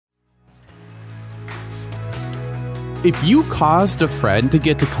If you caused a friend to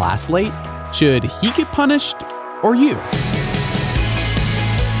get to class late, should he get punished or you?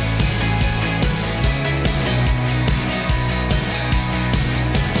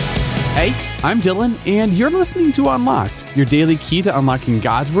 Hey, I'm Dylan, and you're listening to Unlocked, your daily key to unlocking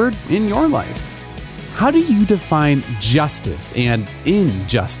God's Word in your life. How do you define justice and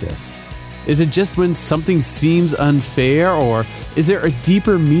injustice? Is it just when something seems unfair, or is there a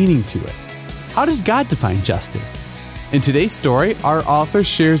deeper meaning to it? How does God define justice? In today's story, our author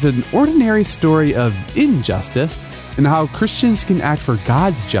shares an ordinary story of injustice and how Christians can act for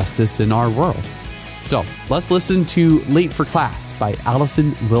God's justice in our world. So let's listen to Late for Class by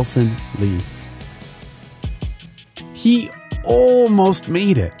Allison Wilson Lee. He almost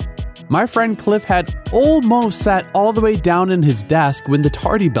made it. My friend Cliff had almost sat all the way down in his desk when the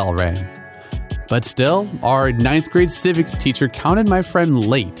tardy bell rang. But still, our 9th grade civics teacher counted my friend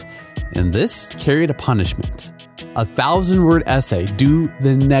late, and this carried a punishment. A 1,000-word essay due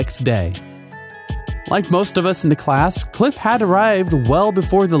the next day. Like most of us in the class, Cliff had arrived well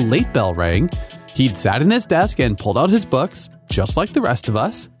before the late bell rang. He'd sat in his desk and pulled out his books, just like the rest of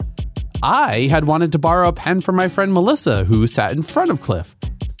us. I had wanted to borrow a pen from my friend Melissa, who sat in front of Cliff.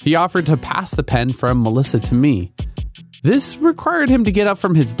 He offered to pass the pen from Melissa to me. This required him to get up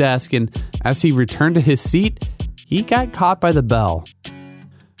from his desk, and as he returned to his seat, he got caught by the bell.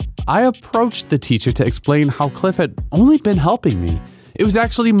 I approached the teacher to explain how Cliff had only been helping me. It was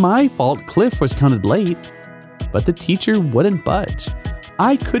actually my fault Cliff was counted late, but the teacher wouldn't budge.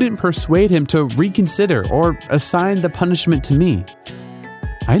 I couldn't persuade him to reconsider or assign the punishment to me.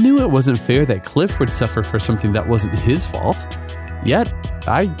 I knew it wasn't fair that Cliff would suffer for something that wasn't his fault, yet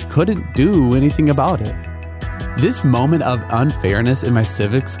I couldn't do anything about it. This moment of unfairness in my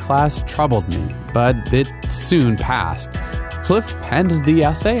civics class troubled me, but it soon passed. Cliff penned the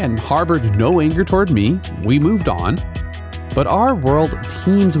essay and harbored no anger toward me. We moved on. But our world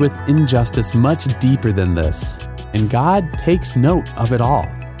teems with injustice much deeper than this, and God takes note of it all.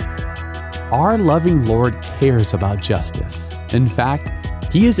 Our loving Lord cares about justice. In fact,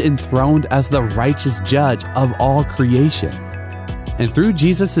 He is enthroned as the righteous judge of all creation. And through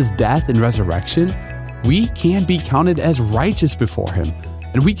Jesus' death and resurrection, we can be counted as righteous before Him,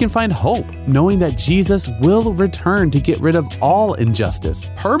 and we can find hope knowing that Jesus will return to get rid of all injustice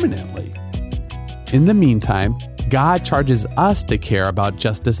permanently. In the meantime, God charges us to care about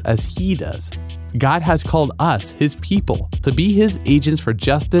justice as He does. God has called us, His people, to be His agents for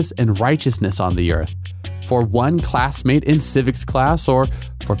justice and righteousness on the earth, for one classmate in civics class or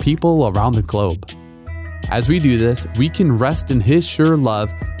for people around the globe. As we do this, we can rest in His sure love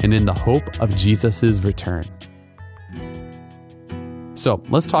and in the hope of Jesus' return. So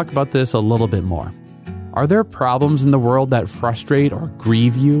let's talk about this a little bit more. Are there problems in the world that frustrate or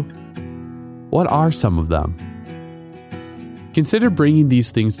grieve you? What are some of them? Consider bringing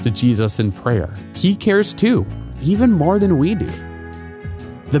these things to Jesus in prayer. He cares too, even more than we do.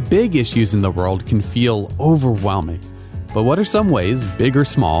 The big issues in the world can feel overwhelming, but what are some ways, big or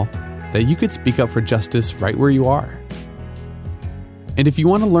small, that you could speak up for justice right where you are? And if you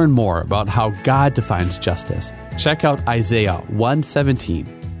want to learn more about how God defines justice, check out Isaiah 1:17,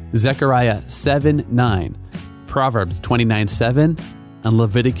 Zechariah 7:9, Proverbs 29:7, and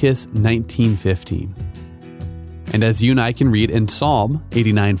Leviticus 19:15. And as you and I can read in Psalm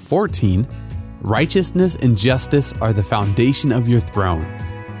 89:14, righteousness and justice are the foundation of your throne.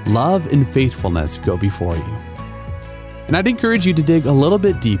 Love and faithfulness go before you. And I'd encourage you to dig a little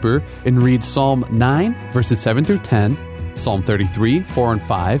bit deeper and read Psalm 9, verses 7 through 10, Psalm 33, 4 and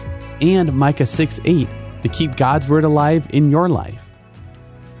 5, and Micah 6:8 to keep God's Word alive in your life.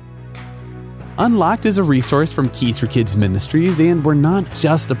 Unlocked is a resource from Keys for Kids Ministries, and we're not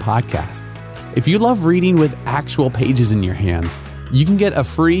just a podcast. If you love reading with actual pages in your hands, you can get a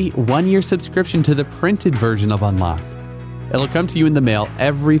free 1-year subscription to the printed version of Unlocked. It'll come to you in the mail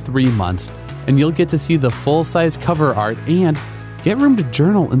every 3 months, and you'll get to see the full-size cover art and get room to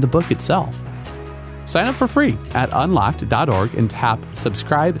journal in the book itself. Sign up for free at unlocked.org and tap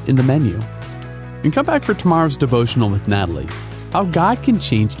subscribe in the menu. And come back for tomorrow's devotional with Natalie, how God can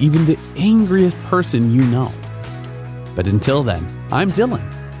change even the angriest person you know. But until then, I'm Dylan,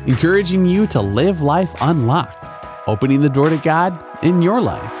 encouraging you to live life unlocked, opening the door to God in your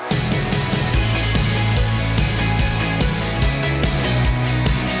life.